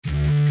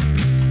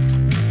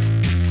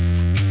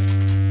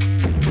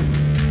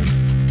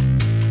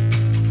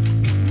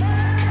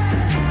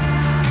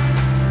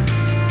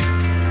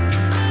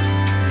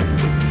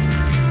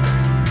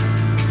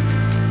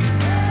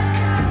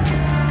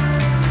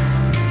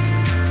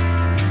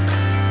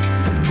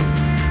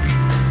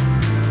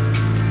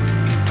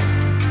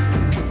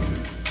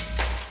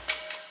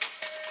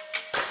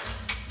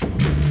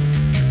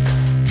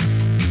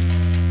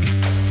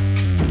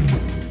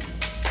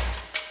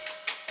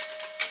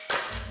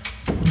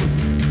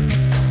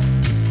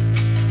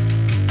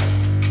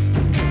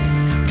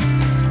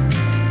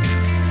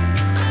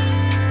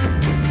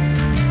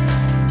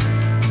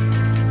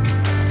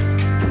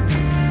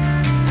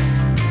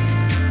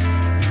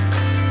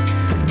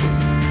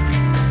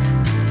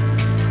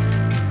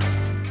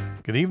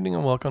Good evening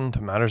and welcome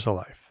to Matters of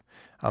Life.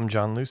 I'm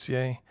John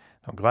Lucier.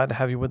 I'm glad to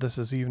have you with us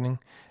this evening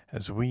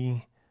as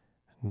we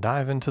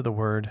dive into the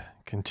Word,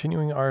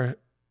 continuing our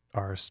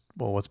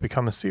what's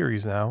become a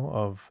series now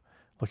of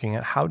looking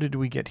at how did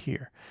we get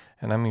here,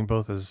 and I mean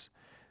both as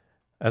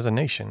a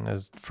nation,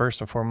 as first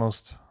and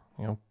foremost,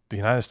 the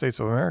United States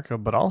of America,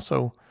 but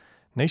also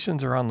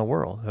nations around the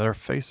world that are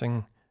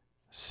facing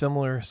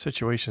similar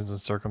situations and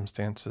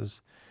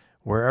circumstances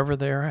wherever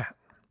they are at.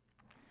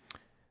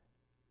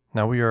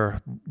 Now we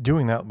are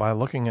doing that by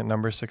looking at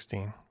number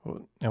 16,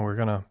 and we're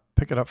going to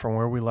pick it up from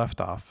where we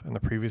left off in the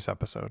previous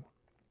episode.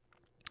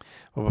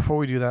 But before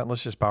we do that,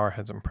 let's just bow our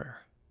heads in prayer.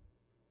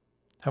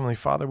 Heavenly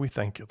Father, we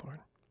thank you, Lord,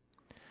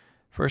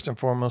 first and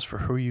foremost for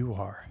who you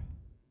are.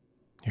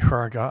 You are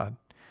our God,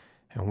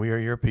 and we are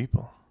your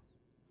people.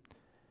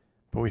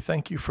 But we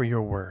thank you for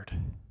your word,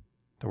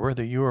 the word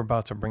that you are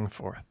about to bring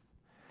forth,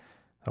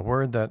 a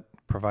word that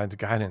provides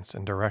guidance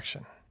and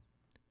direction,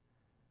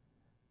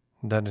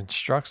 that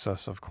instructs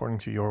us according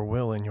to your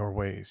will and your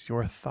ways,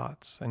 your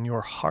thoughts and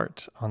your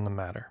heart on the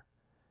matter.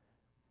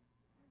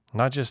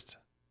 Not just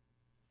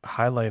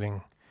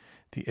highlighting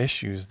the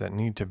issues that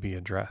need to be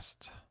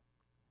addressed,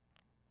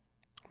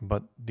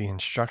 but the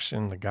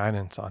instruction, the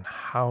guidance on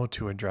how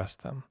to address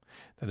them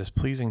that is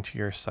pleasing to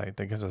your sight,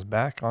 that gets us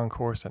back on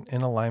course and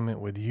in alignment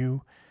with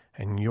you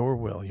and your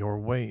will, your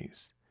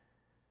ways,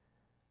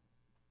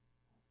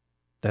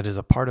 that is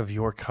a part of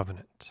your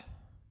covenant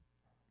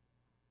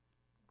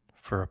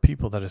for a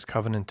people that is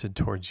covenanted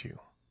towards you.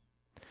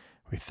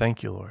 We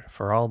thank you, Lord,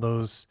 for all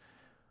those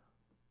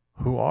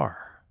who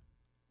are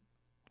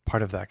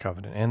part of that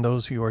covenant and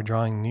those who are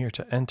drawing near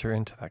to enter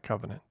into that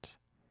covenant.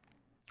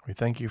 We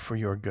thank you for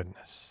your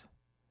goodness,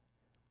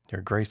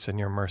 your grace and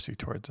your mercy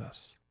towards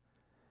us.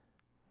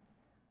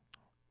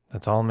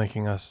 That's all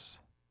making us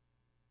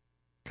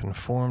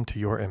conform to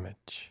your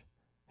image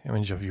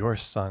of your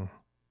Son,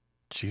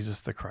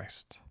 Jesus the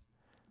Christ.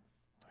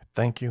 We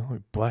thank you, we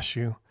bless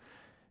you,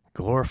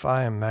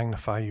 glorify and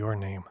magnify your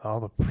name with all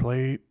the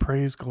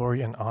praise,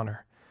 glory, and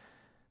honor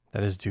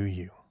that is due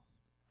you.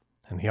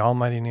 In the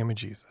almighty name of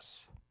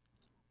Jesus,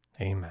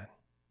 amen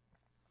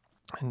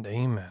and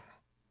amen.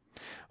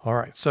 All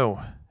right,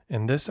 so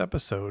in this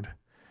episode,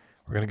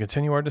 we're going to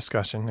continue our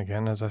discussion,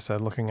 again, as I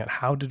said, looking at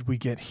how did we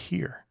get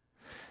here.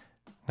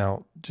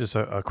 Now, just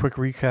a quick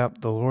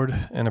recap. The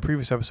Lord, in a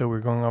previous episode, we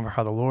were going over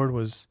how the Lord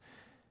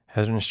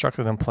has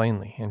instructed them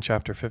plainly in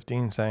chapter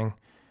 15, saying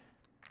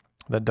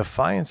that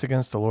defiance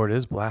against the Lord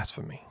is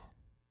blasphemy,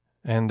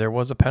 and there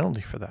was a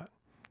penalty for that.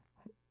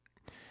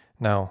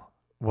 Now,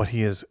 what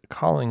he is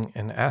calling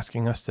and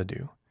asking us to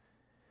do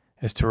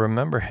is to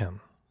remember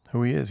him,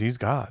 who he is. He's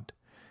God.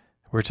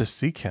 We're to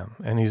seek him,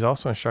 and he's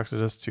also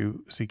instructed us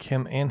to seek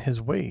him and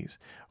his ways,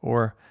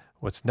 or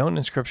what's known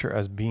in Scripture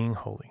as being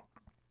holy.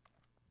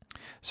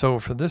 So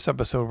for this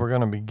episode, we're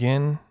going to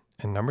begin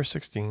in number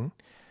 16,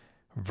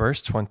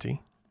 verse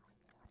 20,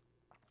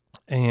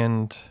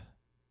 and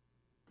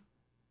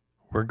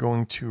we're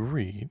going to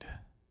read,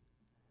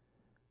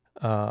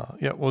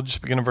 we'll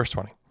just begin in verse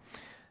 20.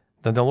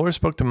 Then the Lord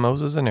spoke to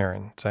Moses and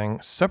Aaron,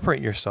 saying,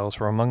 "Separate yourselves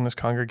from among this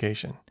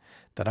congregation,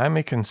 that I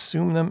may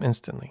consume them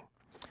instantly."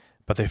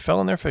 But they fell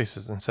on their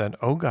faces and said,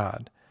 "O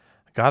God,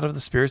 God of the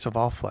spirits of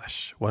all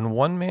flesh, when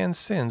one man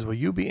sins, will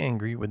you be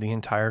angry with the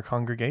entire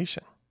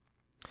congregation?"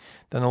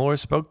 Then the Lord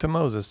spoke to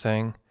Moses,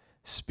 saying,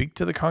 "Speak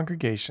to the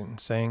congregation,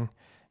 saying,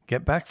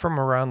 get back from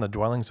around the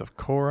dwellings of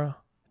Korah,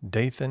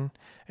 Dathan,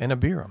 and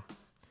Abiram."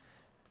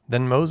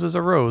 Then Moses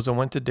arose and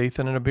went to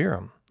Dathan and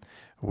Abiram,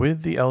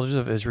 with the elders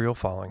of Israel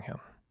following him.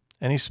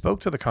 And he spoke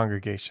to the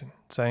congregation,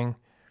 saying,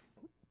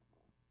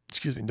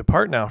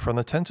 "Depart now from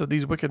the tents of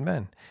these wicked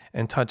men,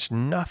 and touch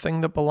nothing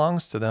that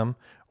belongs to them,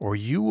 or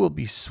you will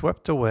be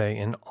swept away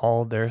in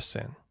all their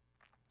sin."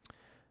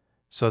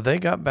 So they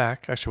got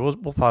back. Actually,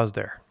 we'll pause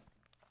there.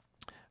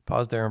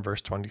 Pause there in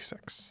verse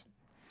 26.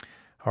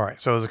 All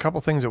right, so there's a couple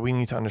things that we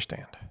need to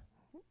understand.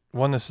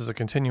 One, this is a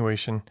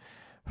continuation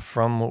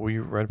from what we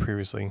read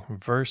previously.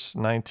 Verse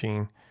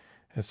 19,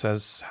 it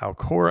says how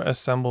Korah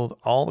assembled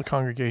all the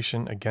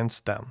congregation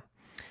against them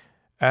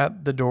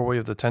at the doorway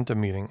of the tent of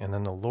meeting, and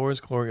then the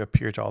Lord's glory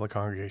appeared to all the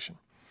congregation.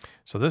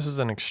 So this is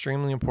an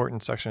extremely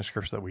important section of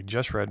Scripture that we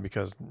just read,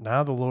 because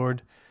now the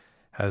Lord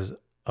has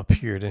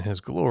appeared in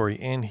his glory,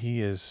 and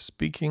he is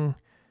speaking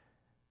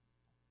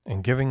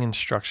and giving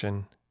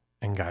instruction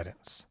and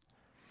guidance.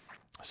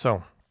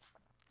 So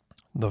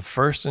the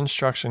first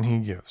instruction he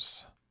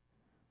gives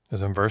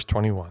is in verse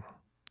 21.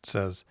 It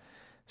says,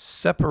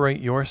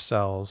 "Separate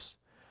yourselves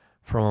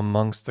from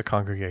amongst the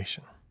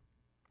congregation."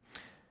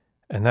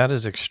 And that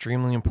is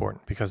extremely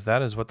important, because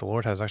that is what the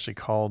Lord has actually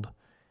called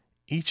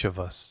each of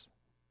us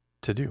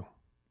to do.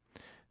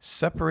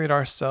 Separate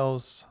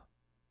ourselves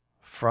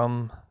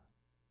from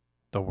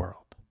the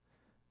world,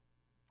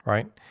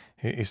 right?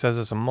 He says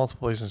this in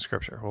multiple places in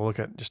Scripture. We'll look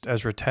at just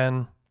Ezra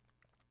 10,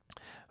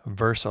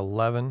 verse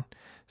 11. It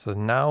says,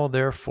 "Now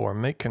therefore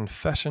make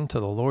confession to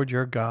the Lord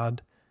your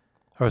God,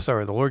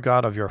 the Lord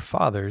God of your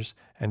fathers,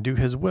 and do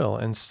his will,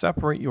 and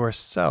separate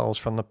yourselves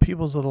from the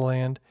peoples of the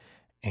land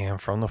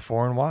and from the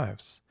foreign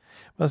wives.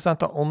 But that's not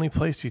the only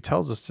place he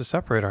tells us to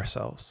separate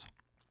ourselves.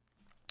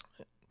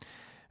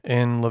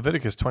 In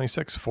Leviticus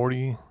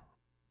 26:40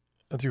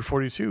 through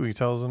 42, he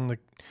tells them to,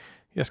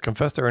 yes,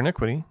 confess their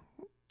iniquity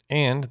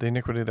and the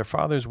iniquity of their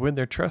fathers with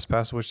their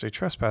trespass, which they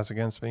trespass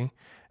against me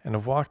and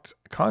have walked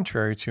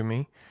contrary to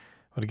me.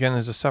 But again,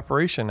 there's a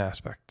separation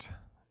aspect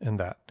in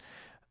that.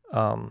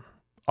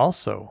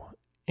 Also,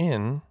 let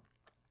me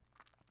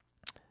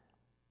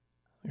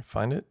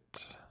find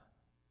it.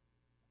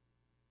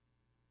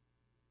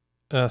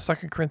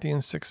 2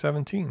 Corinthians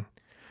 6:17.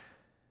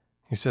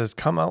 He says,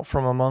 come out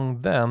from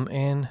among them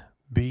and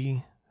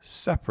be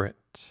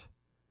separate,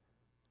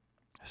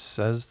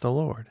 says the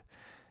Lord,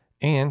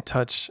 and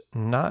touch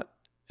not,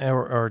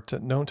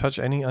 don't touch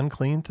any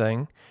unclean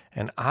thing,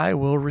 and I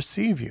will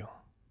receive you.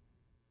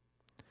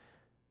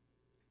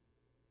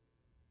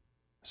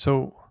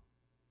 So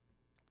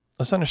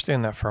let's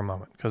understand that for a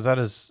moment, because that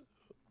is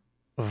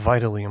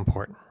vitally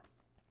important.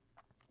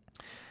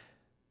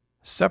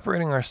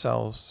 Separating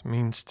ourselves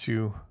means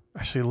to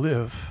actually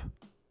live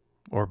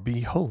or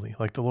be holy,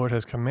 like the Lord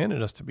has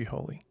commanded us to be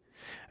holy.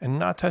 And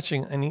not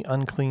touching any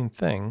unclean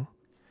thing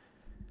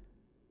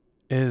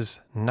is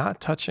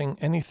not touching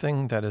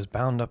anything that is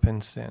bound up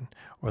in sin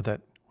or that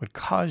would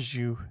cause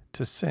you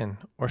to sin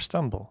or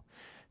stumble,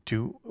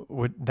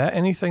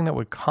 anything that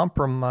would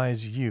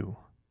compromise you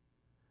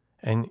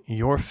and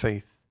your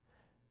faith,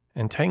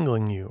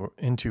 entangling you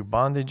into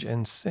bondage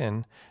and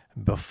sin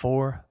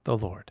before the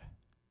Lord.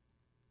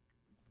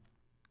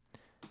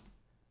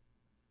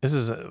 This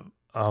is,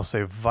 I'll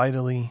say,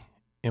 vitally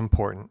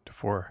important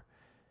for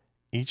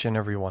each and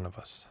every one of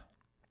us.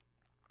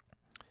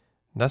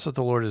 That's what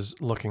the Lord is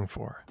looking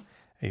for,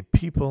 a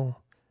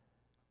people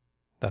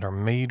that are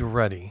made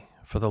ready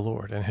for the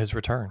Lord and his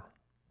return.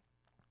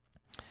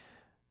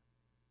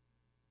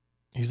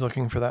 He's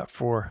looking for that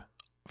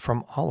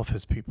from all of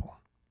his people.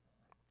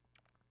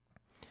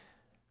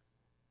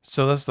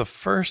 So that's the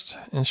first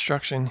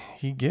instruction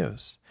he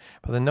gives.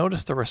 But then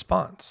notice the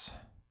response.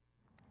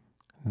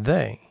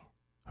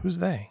 Who's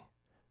they?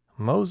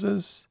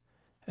 Moses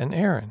and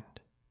Aaron,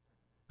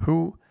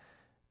 who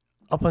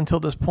up until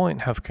this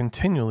point have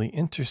continually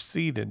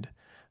interceded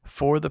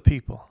for the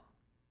people.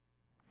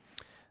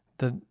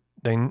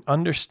 They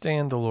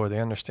understand the Lord. They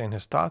understand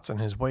his thoughts and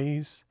his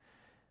ways.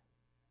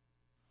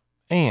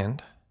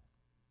 And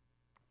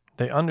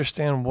they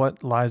understand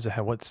what lies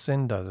ahead, what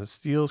sin does. It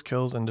steals,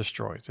 kills, and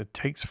destroys. It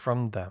takes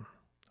from them,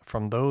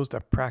 from those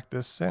that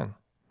practice sin.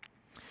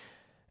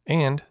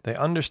 And they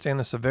understand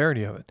the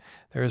severity of it.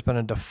 There has been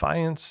a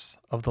defiance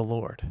of the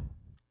Lord.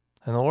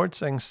 And the Lord's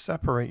saying,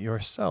 separate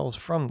yourselves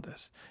from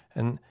this.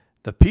 And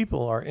the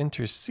people are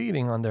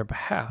interceding on their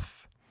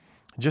behalf.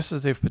 Just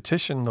as they've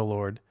petitioned the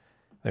Lord,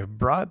 they've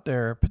brought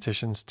their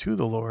petitions to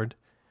the Lord,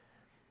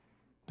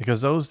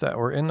 because those that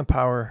were in the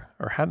power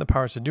or had the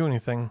power to do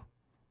anything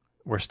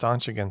were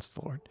staunch against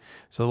the Lord.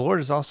 So the Lord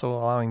is also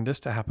allowing this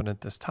to happen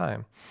at this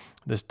time,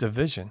 this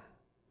division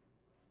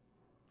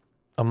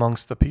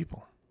amongst the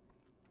people.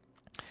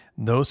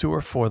 Those who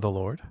are for the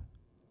Lord,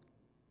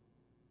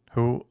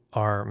 who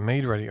are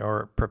made ready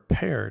or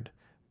prepared,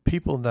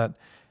 people that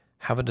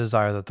have a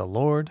desire that the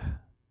Lord,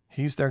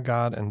 he's their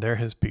God and they're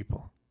his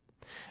people.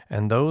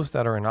 And those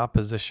that are in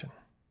opposition.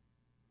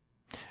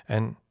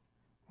 And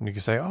you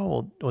can say,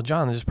 oh, well,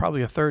 John, there's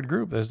probably a third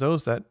group. There's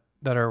those that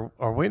are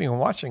waiting and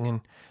watching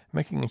and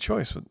making a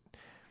choice.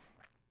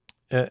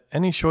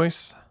 Any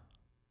choice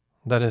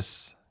that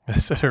is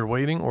considered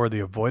waiting or the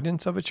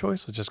avoidance of a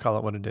choice, let's just call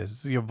it what it is.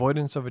 It's the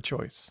avoidance of a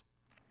choice.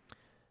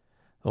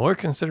 The Lord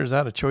considers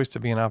that a choice to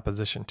be in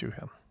opposition to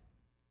him.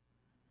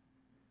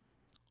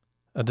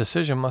 A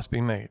decision must be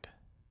made.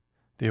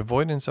 The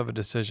avoidance of a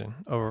decision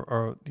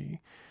or the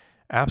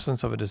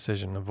absence of a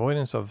decision,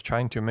 avoidance of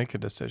trying to make a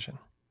decision,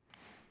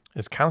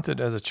 is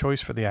counted as a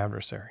choice for the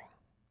adversary.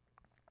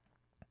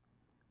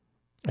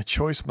 A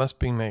choice must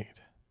be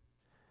made.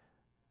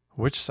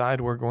 Which side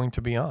we're going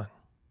to be on.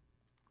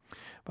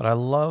 But I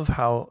love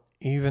how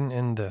even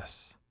in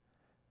this,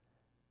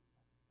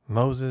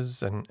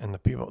 Moses and the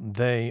people,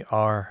 they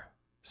are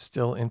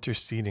still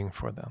interceding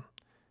for them.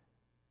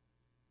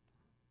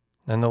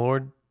 And the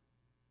Lord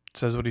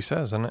says what he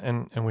says.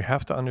 And we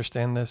have to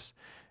understand this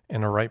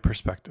in a right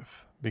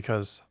perspective,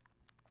 because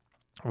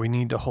we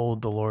need to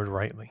hold the Lord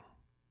rightly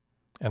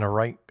and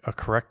a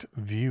correct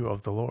view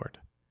of the Lord.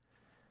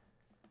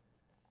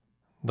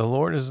 The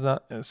Lord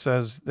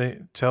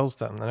tells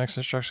them, the next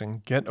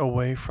instruction, get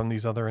away from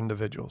these other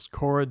individuals,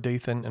 Korah,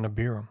 Dathan, and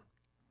Abiram.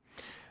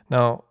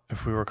 Now,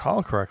 if we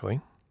recall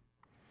correctly,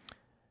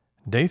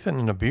 Dathan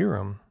and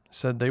Abiram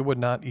said they would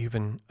not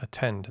even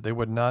attend. They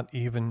would not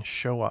even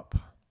show up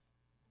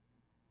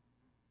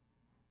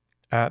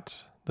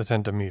at the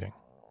tent of meeting.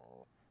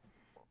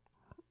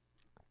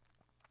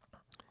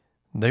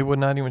 They would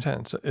not even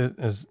attend. So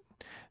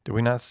do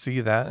we not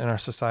see that in our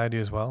society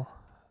as well?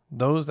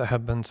 Those that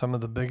have been some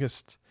of the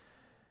biggest,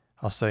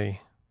 I'll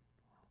say,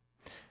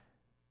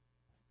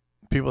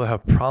 people that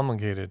have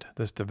promulgated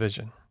this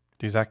division,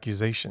 these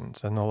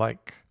accusations and the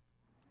like.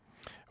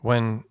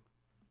 When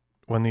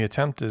when the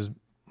attempt is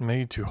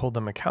made to hold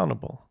them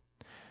accountable,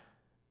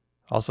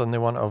 all of a sudden they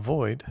want to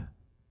avoid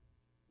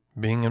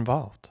being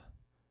involved.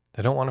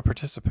 They don't want to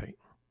participate.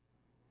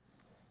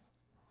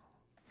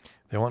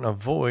 They want to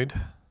avoid,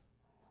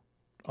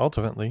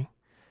 ultimately,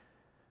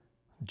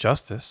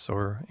 justice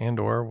or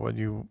what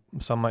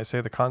some might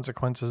say the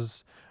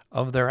consequences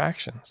of their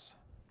actions,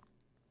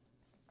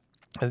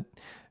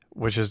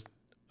 which is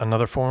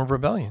another form of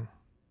rebellion,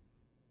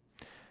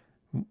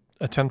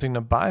 attempting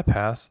to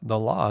bypass the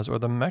laws or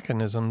the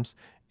mechanisms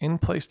in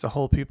place to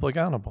hold people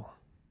accountable.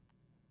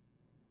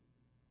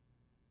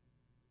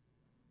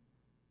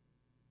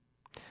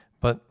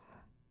 But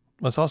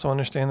let's also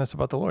understand this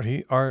about the Lord.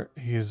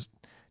 He's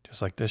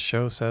just like this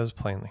show says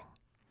plainly.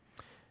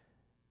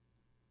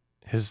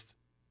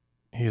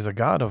 He's a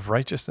God of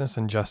righteousness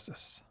and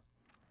justice.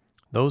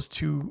 Those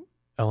two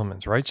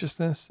elements,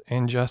 righteousness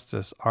and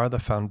justice, are the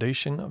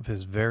foundation of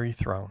his very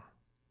throne.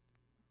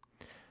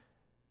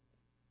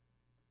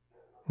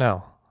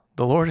 Now,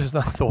 the Lord is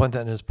not the one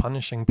that is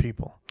punishing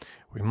people.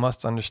 We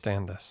must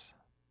understand this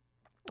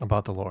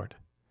about the Lord.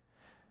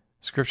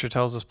 Scripture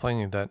tells us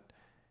plainly that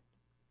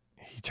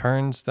he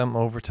turns them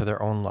over to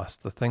their own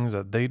lust, the things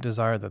that they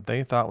desire, that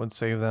they thought would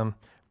save them,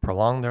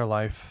 prolong their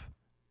life,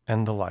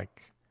 and the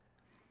like.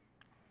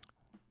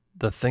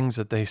 The things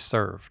that they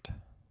served.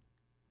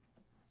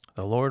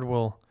 The Lord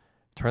will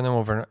turn them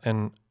over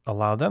and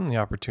allow them the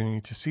opportunity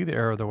to see the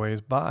error of their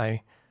ways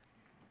by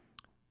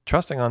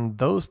trusting on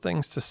those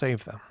things to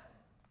save them.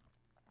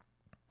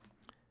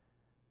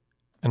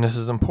 And this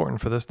is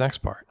important for this next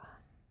part,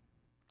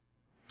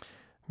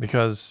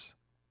 because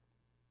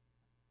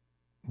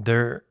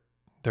there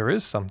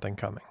is something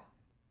coming.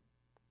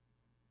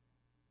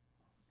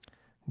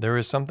 There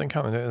is something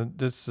coming.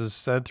 This is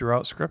said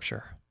throughout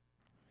Scripture.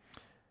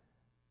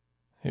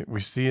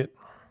 We see it,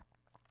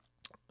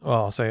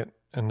 well, I'll say it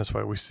in this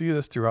way. We see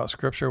this throughout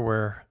Scripture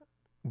where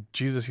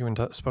Jesus even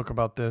spoke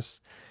about this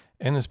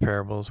in his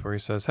parables, where he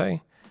says,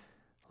 hey,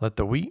 let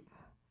the wheat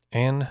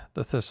and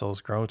the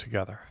thistles grow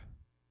together.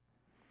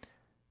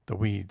 The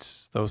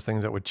weeds, those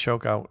things that would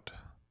choke out,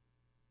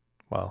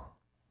 well,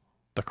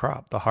 the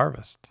crop, the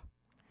harvest.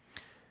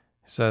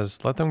 He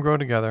says, let them grow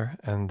together,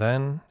 and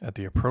then at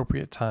the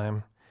appropriate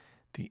time,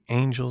 the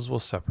angels will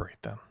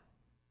separate them.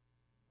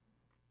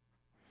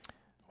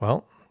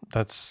 Well,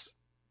 that's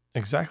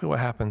exactly what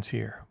happens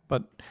here.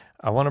 But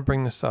I want to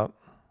bring this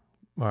up,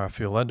 or I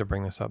feel led to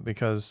bring this up,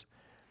 because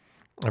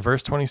in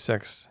verse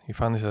 26, he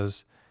finally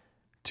says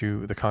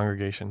to the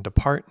congregation,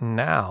 depart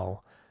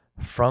now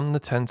from the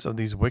tents of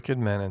these wicked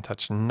men and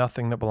touch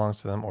nothing that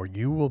belongs to them, or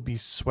you will be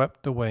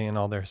swept away in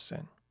all their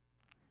sin.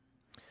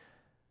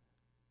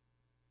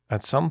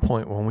 At some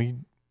point when we,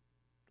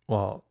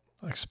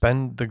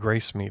 expend the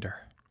grace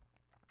meter,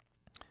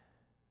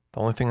 the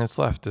only thing that's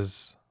left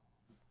is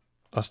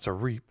us to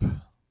reap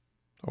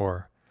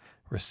or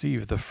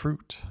receive the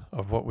fruit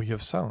of what we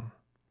have sown.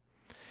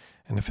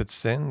 And if it's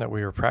sin that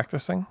we are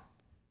practicing,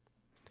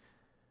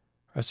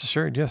 rest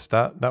assured, yes,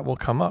 that will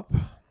come up.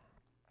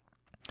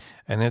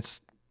 And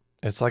it's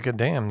like a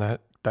dam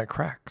that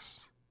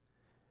cracks.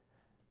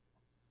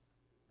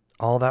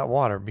 All that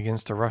water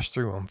begins to rush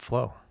through and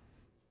flow.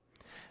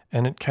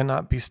 And it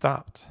cannot be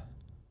stopped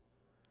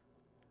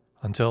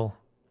until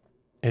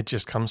it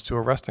just comes to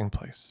a resting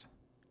place.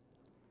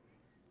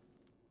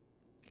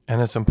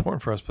 And it's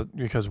important for us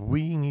because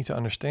we need to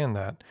understand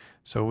that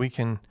so we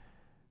can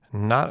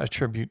not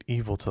attribute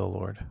evil to the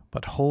Lord,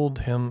 but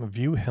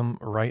view him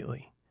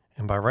rightly.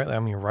 And by rightly, I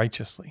mean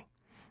righteously,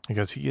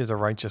 because he is a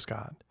righteous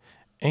God.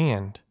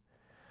 And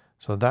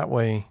so that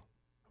way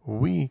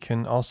we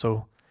can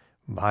also,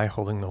 by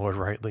holding the Lord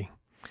rightly,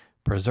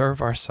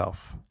 preserve ourselves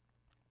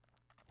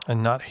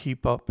and not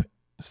heap up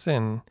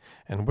sin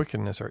and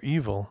wickedness or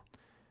evil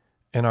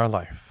in our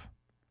life.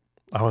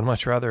 I would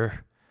much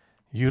rather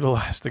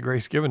utilize the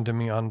grace given to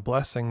me on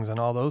blessings and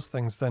all those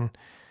things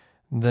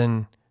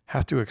than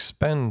have to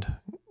expend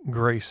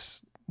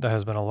grace that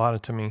has been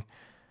allotted to me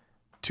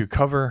to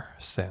cover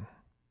sin.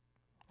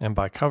 And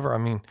by cover, I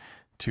mean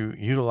to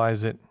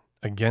utilize it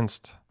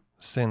against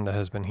sin that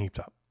has been heaped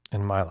up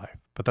in my life.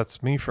 But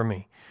that's me for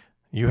me.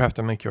 You have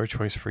to make your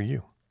choice for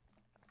you.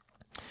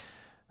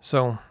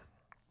 So,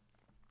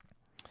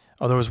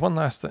 there was one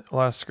last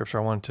scripture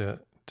I wanted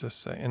to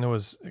say, and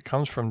it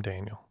comes from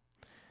Daniel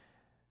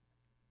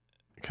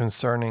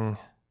concerning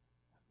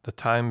the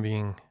time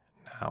being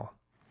now.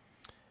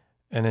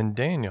 And in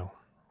Daniel,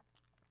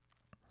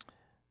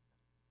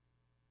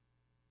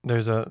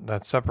 there's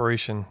that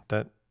separation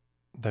that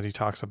he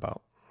talks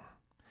about.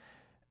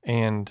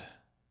 And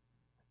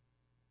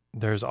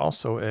there's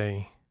also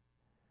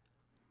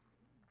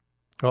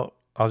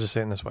I'll just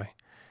say it in this way.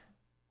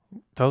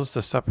 It tells us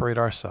to separate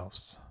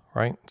ourselves,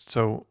 right?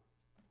 So,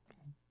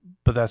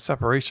 but that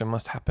separation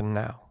must happen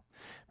now,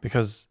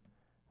 because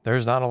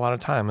there's not a lot of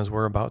time as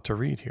we're about to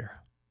read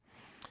here.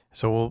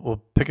 So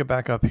we'll pick it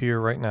back up here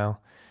right now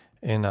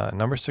in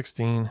number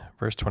 16,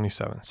 verse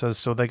 27. It says,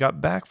 so they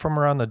got back from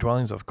around the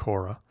dwellings of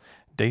Korah,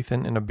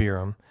 Dathan, and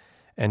Abiram,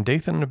 And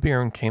Dathan and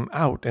Abiram came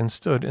out and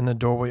stood in the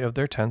doorway of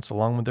their tents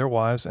along with their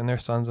wives and their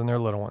sons and their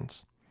little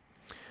ones.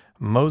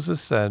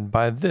 Moses said,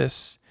 "By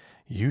this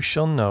you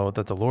shall know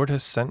that the Lord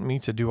has sent me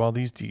to do all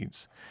these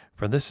deeds,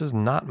 for this is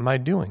not my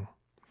doing.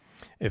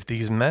 If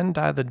these men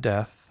die the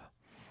death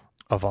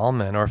of all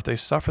men, or if they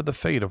suffer the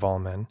fate of all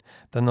men,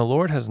 then the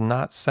Lord has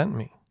not sent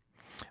me.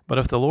 But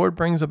if the Lord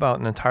brings about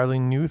an entirely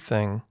new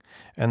thing,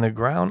 and the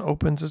ground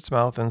opens its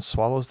mouth and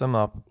swallows them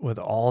up with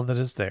all that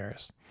is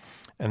theirs,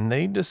 and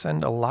they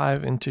descend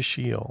alive into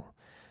Sheol,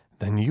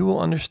 then you will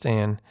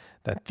understand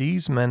that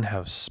these men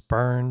have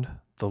spurned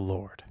the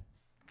Lord."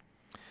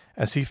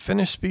 As he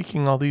finished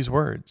speaking all these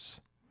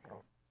words,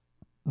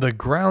 the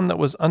ground that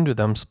was under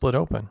them split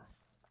open,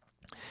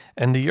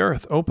 and the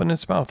earth opened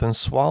its mouth and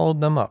swallowed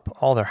them up,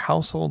 all their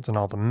households and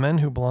all the men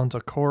who belonged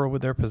to Korah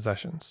with their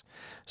possessions.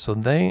 So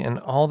they and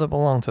all that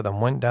belonged to them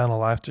went down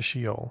alive to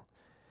Sheol,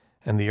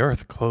 and the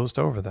earth closed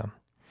over them,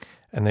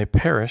 and they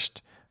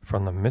perished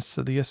from the midst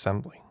of the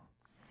assembly.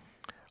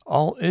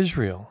 All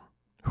Israel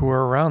who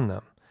were around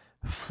them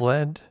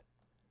fled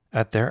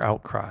at their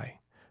outcry,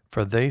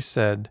 for they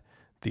said,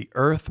 "The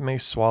earth may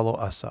swallow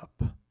us up."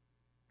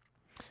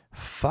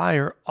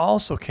 Fire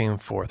also came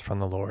forth from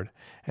the Lord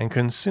and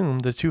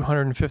consumed the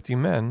 250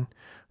 men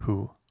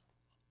who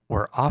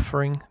were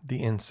offering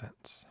the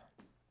incense.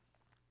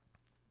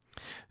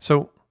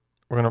 So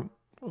we're going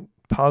to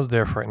pause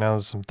there for right now.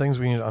 There's some things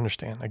we need to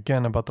understand,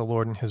 again, about the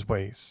Lord and his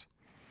ways.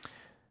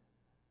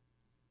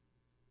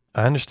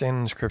 I understand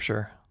in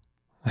Scripture,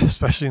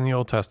 especially in the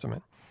Old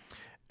Testament,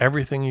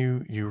 everything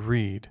you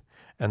read,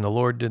 and the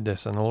Lord did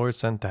this, and the Lord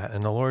sent that,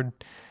 and the Lord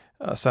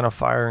sent a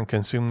fire and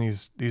consumed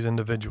these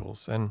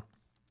individuals. And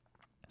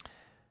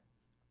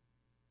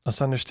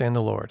let's understand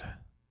the Lord.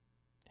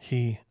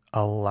 He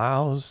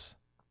allows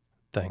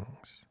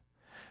things.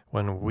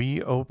 When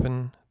we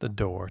open the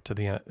door to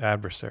the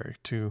adversary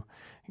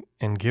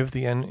and give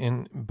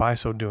by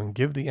so doing,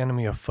 give the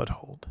enemy a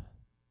foothold,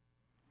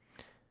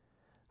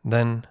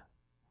 then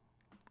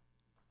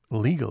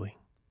legally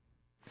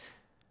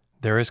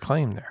there is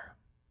claim there.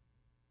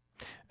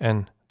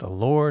 And the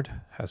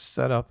Lord has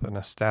set up and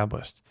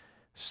established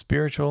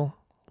spiritual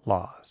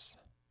laws.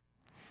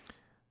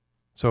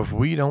 So if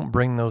we don't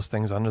bring those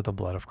things under the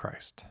blood of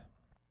Christ,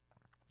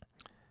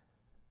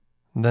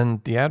 then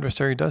the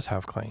adversary does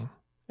have claim.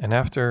 And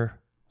after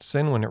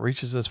sin, when it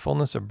reaches its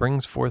fullness, it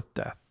brings forth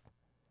death.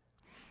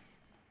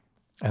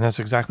 And that's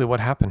exactly what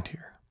happened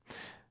here.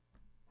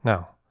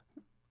 Now,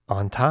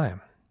 on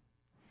time,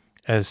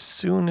 as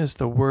soon as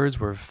the words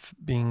were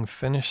being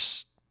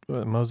finished,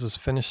 Moses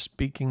finished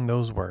speaking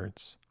those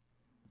words,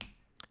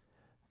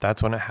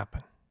 that's when it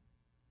happened.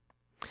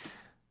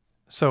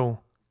 So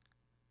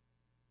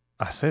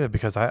I say that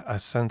because I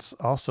sense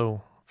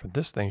also for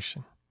this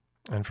nation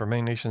and for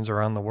many nations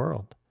around the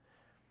world,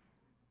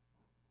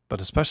 but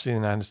especially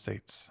in the United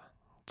States,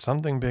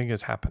 something big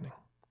is happening.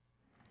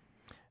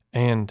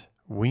 And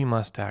we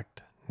must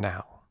act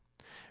now.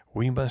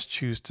 We must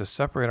choose to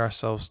separate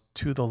ourselves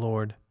to the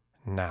Lord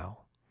now.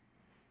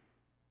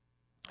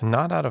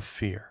 Not out of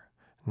fear,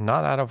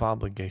 not out of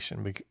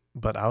obligation,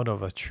 but out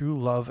of a true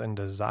love and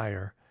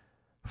desire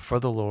for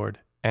the Lord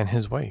and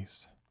his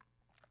ways.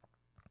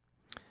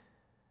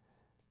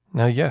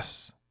 Now,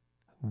 yes,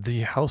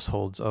 the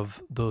households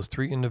of those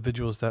three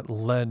individuals that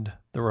led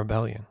the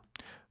rebellion,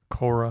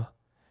 Korah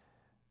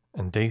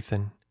and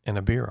Dathan and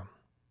Abiram.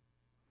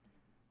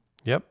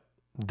 Yep,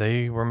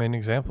 they were made an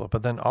example of.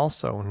 But then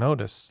also,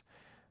 notice,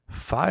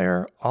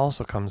 fire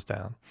also comes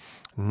down,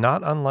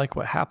 not unlike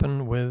what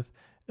happened with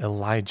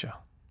Elijah.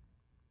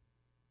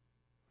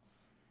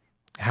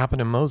 It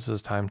happened in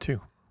Moses' time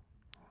too.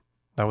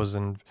 That was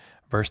in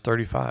verse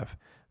 35.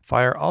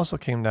 Fire also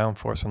came down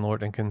forth from the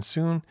Lord and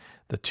consumed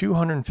the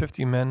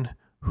 250 men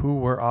who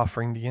were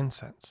offering the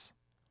incense.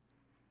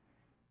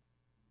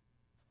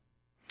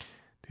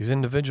 These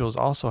individuals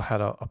also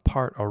had a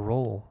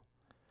role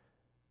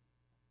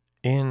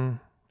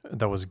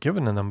that was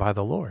given to them by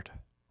the Lord.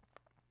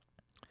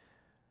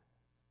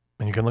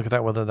 And you can look at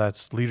that, whether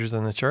that's leaders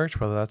in the church,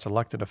 whether that's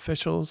elected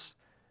officials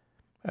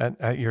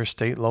at your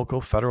state, local,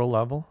 federal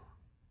level,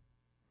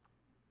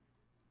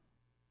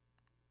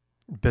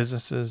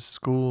 businesses,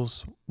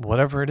 schools,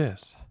 whatever it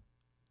is,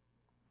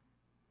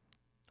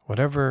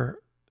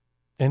 whatever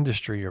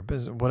industry or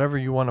business, whatever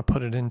you want to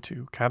put it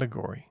into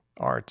category,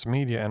 arts,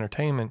 media,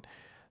 entertainment,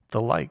 the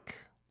like,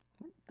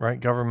 right?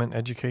 Government,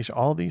 education,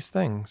 all these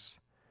things.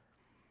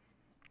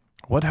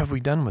 What have we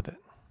done with it?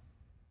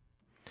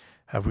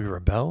 Have we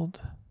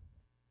rebelled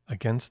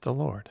against the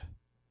Lord?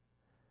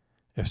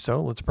 If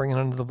so, let's bring it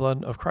under the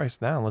blood of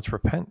Christ now. Let's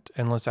repent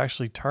and let's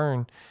actually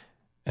turn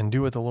and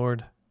do what the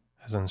Lord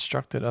has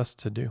instructed us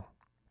to do.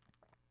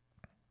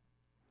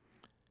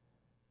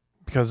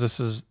 Because this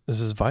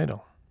is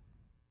vital.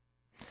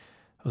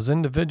 Those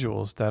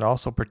individuals that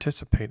also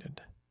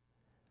participated,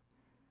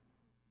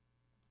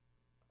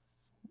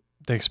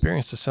 they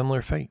experienced a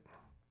similar fate.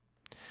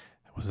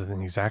 Was it in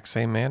the exact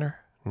same manner?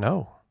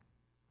 No.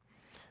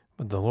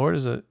 But the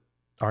Lord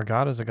our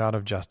God is a God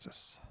of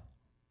justice.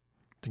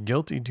 The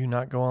guilty do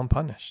not go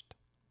unpunished.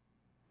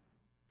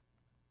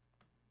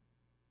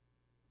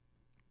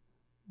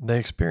 they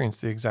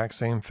experienced the exact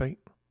same fate.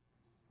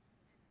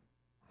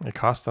 It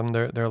cost them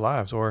their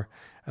lives. Or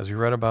as we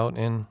read about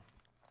in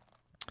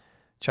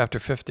chapter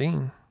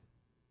 15,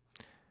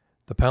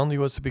 the penalty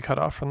was to be cut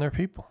off from their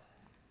people.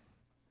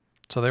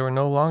 So they were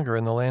no longer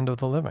in the land of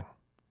the living.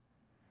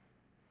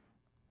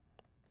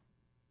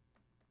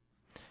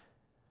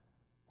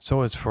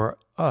 So it's for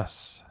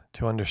us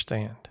to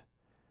understand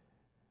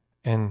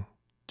and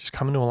just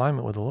come into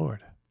alignment with the Lord.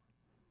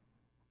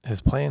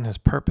 His plan, his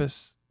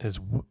purpose is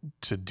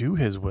to do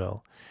his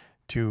will,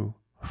 to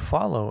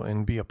follow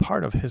and be a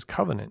part of his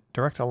covenant,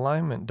 direct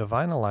alignment,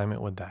 divine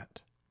alignment with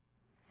that.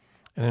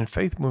 And in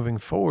faith, moving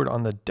forward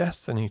on the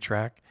destiny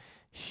track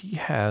he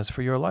has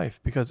for your life,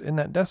 because in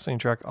that destiny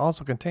track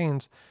also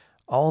contains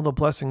all the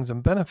blessings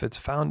and benefits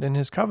found in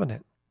his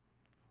covenant,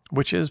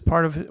 which is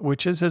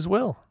his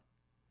will.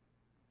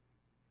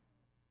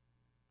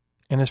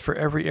 And is for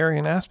every area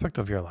and aspect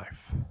of your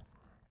life.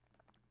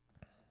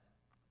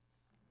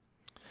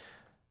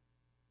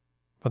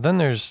 But then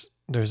there's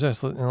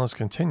this, and let's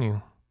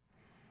continue.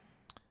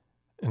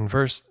 In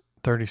verse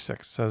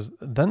 36 says,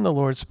 Then the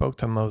Lord spoke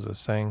to Moses,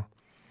 saying,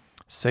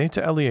 Say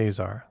to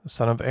Eleazar, the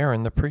son of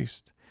Aaron the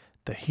priest,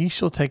 that he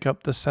shall take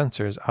up the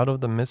censers out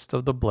of the midst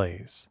of the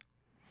blaze,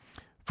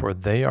 for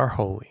they are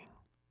holy.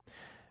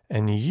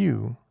 And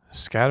you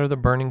scatter the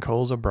burning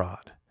coals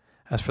abroad.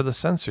 As for the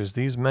censers,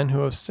 these men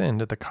who have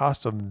sinned at the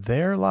cost of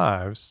their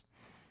lives,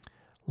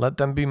 let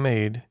them be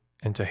made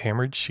into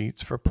hammered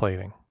sheets for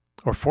plating,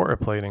 or for a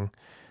plating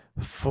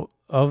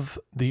of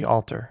the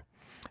altar,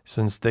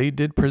 since they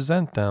did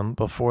present them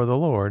before the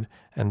Lord,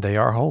 and they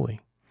are holy.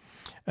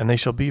 And they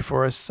shall be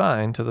for a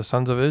sign to the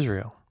sons of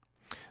Israel.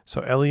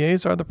 So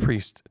Eleazar the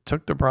priest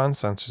took the bronze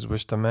censers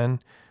which the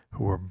men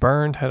who were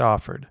burned had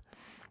offered,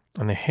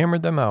 and they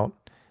hammered them out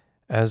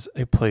as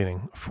a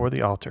plating for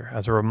the altar,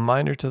 as a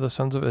reminder to the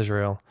sons of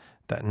Israel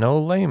that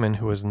no layman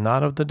who is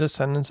not of the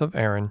descendants of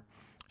Aaron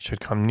should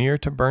come near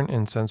to burn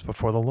incense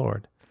before the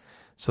Lord,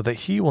 so that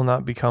he will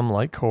not become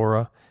like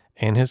Korah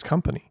and his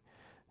company,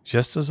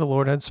 just as the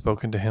Lord had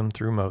spoken to him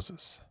through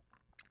Moses.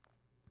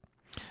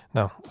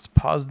 Now, let's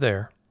pause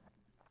there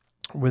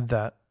with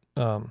that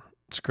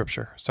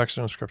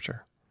section of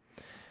scripture,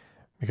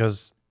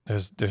 because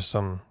there's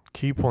some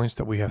key points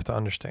that we have to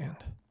understand.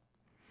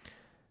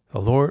 The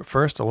Lord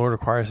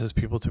requires his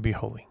people to be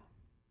holy.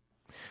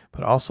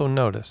 But also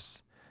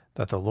notice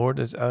that the Lord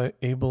is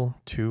able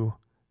to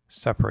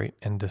separate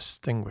and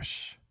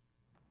distinguish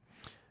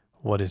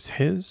what is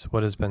his,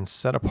 what has been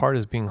set apart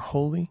as being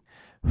holy,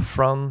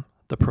 from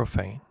the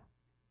profane.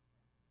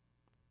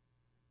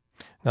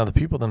 Now, the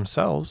people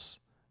themselves,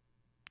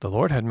 the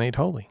Lord had made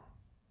holy.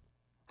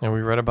 And we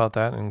read about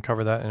that and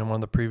covered that in one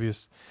of the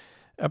previous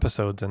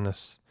episodes in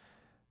this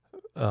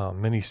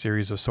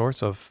mini-series of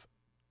sorts of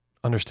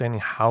understanding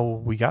how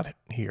we got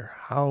here,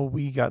 how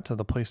we got to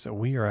the place that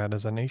we are at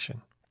as a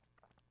nation,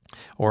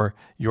 or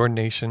your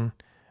nation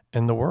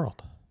in the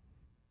world.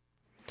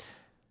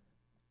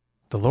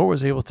 The Lord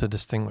was able to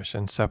distinguish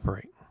and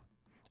separate,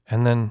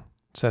 and then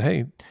said,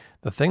 hey,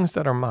 the things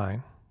that are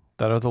mine,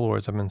 that are the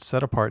Lord's, have been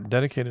set apart,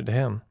 dedicated to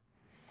him.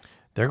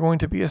 They're going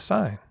to be a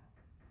sign.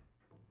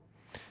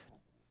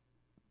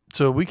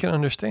 So we can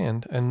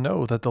understand and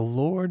know that the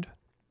Lord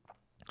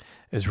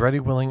is ready,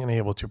 willing, and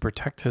able to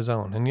protect his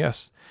own. And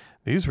yes,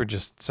 these were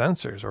just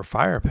censers or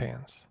fire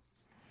pans.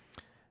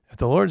 If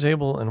the Lord's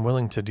able and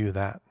willing to do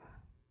that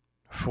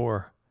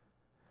for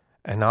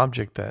an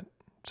object that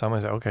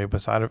somebody said, okay,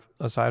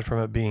 aside from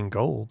it being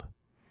gold,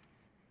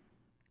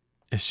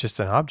 it's just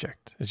an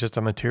object, it's just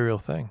a material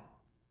thing,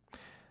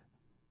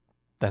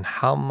 then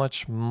how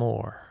much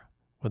more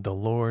would the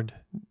Lord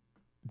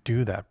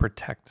do that,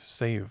 protect,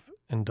 save,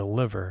 and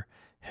deliver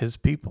his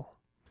people?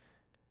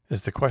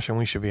 Is the question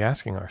we should be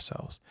asking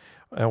ourselves.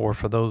 Or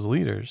for those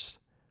leaders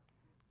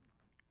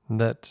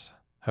that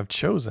have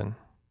chosen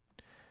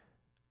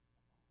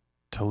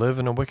to live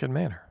in a wicked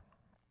manner,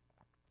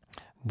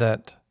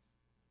 that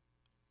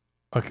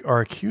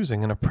are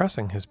accusing and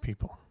oppressing his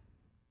people.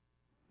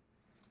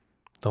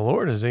 The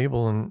Lord is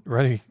able and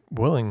ready,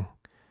 willing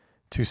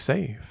to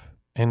save,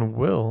 and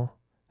will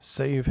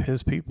save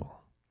his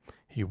people.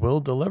 He will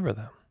deliver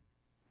them.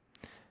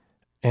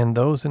 And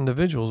those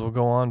individuals will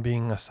go on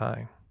being a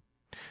sign.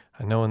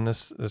 I know in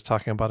this is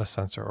talking about a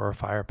censer or a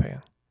fire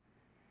pan.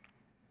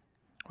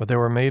 But they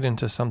were made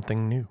into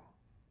something new.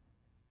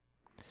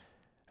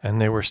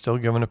 And they were still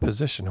given a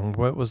position. And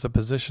what was the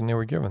position they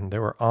were given? They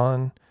were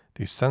on,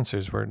 these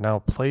censers were now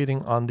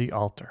plating on the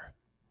altar.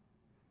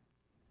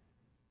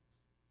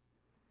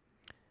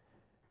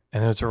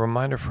 And it's a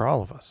reminder for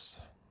all of us,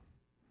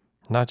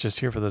 not just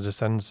here for the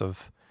descendants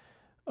of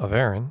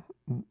Aaron,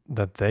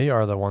 that they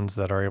are the ones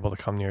that are able to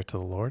come near to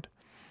the Lord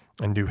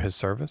and do his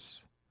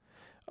service.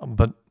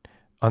 But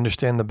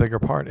understand the bigger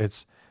part.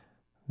 It's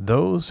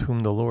those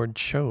whom the Lord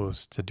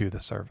chose to do the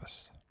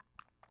service.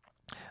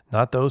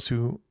 Not those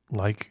who,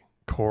 like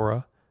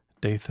Korah,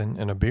 Dathan,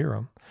 and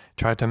Abiram,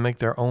 tried to make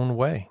their own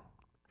way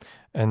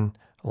and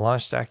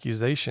launched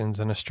accusations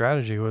and a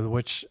strategy with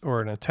which,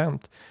 or an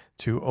attempt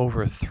to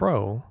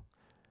overthrow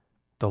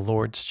the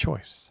Lord's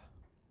choice.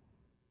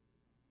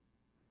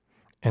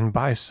 And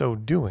by so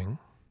doing,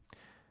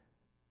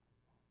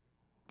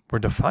 we're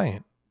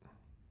defiant,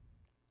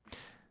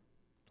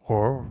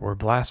 or we're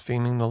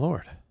blaspheming the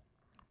Lord.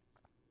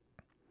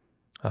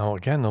 Now,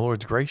 again, the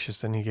Lord's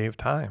gracious and he gave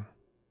time.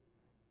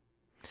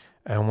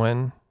 And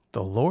when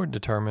the Lord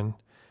determined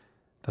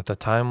that the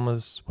time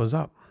was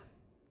up,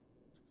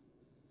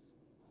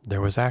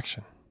 there was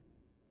action.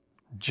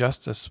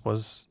 Justice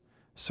was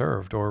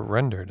served or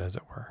rendered, as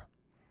it were,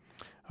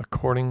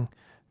 according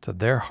to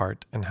their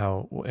heart and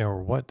how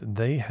or what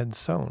they had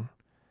sown,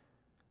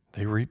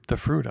 they reaped the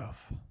fruit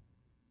of.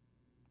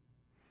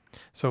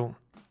 So,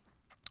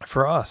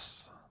 for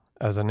us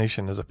as a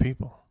nation, as a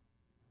people,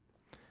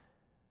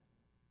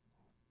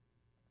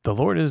 the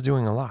Lord is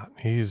doing a lot.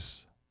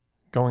 He's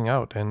going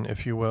out and,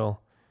 if you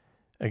will,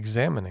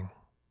 examining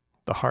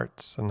the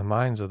hearts and the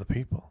minds of the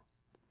people.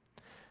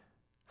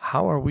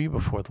 How are we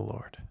before the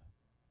Lord?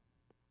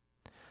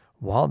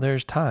 While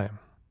there's time,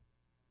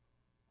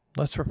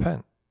 let's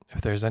repent.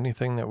 If there's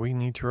anything that we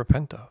need to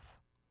repent of,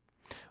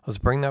 let's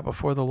bring that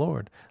before the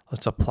Lord.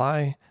 Let's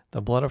apply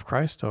the blood of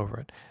Christ over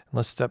it. And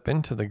let's step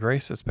into the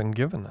grace that's been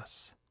given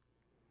us.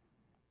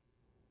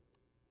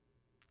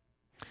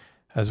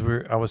 As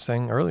I was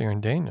saying earlier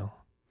in Daniel,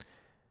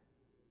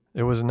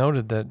 it was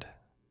noted that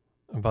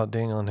about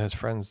Daniel and his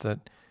friends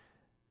that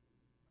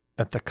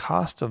at the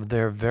cost of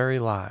their very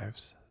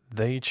lives,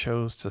 they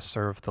chose to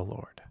serve the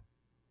Lord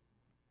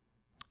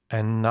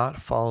and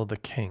not follow the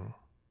king,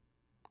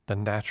 the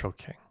natural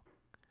king,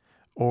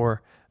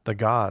 or the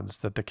gods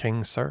that the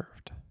king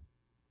served.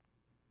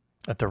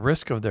 At the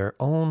risk of their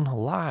own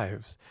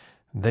lives,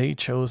 they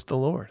chose the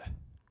Lord.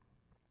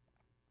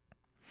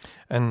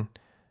 And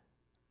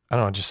I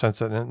don't know, I just sense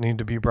that it needed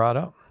to be brought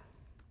up.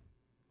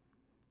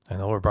 And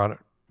the Lord brought it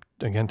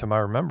again to my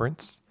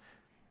remembrance.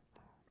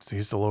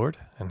 He's the Lord,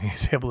 and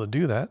he's able to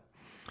do that.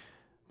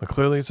 But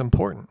clearly it's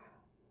important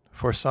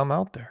for some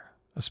out there,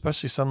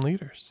 especially some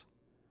leaders.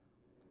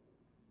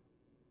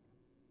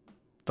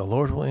 The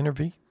Lord will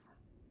intervene.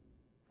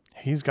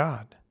 He's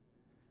God.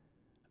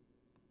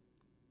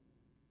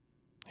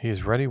 He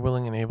is ready,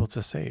 willing, and able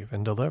to save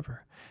and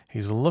deliver.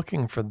 He's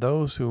looking for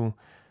those who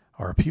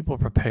are people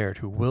prepared,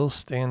 who will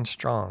stand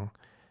strong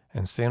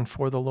and stand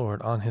for the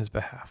Lord on his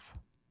behalf.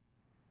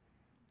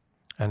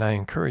 And I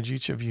encourage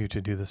each of you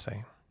to do the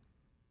same.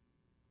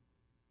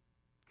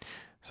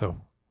 So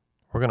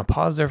we're going to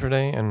pause there for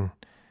today, and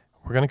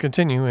we're going to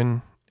continue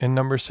in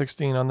number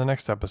 16 on the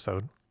next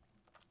episode.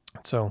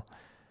 So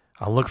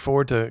I'll look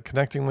forward to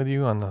connecting with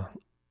you on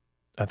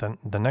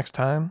the next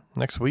time,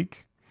 next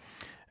week.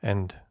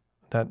 And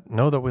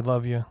know that we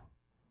love you,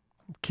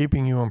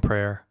 keeping you in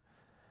prayer.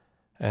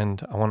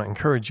 And I want to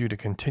encourage you to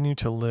continue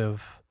to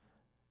live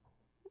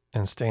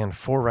and stand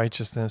for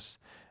righteousness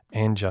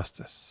and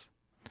justice.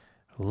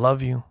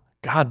 Love you.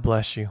 God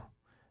bless you.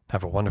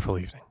 Have a wonderful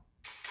evening.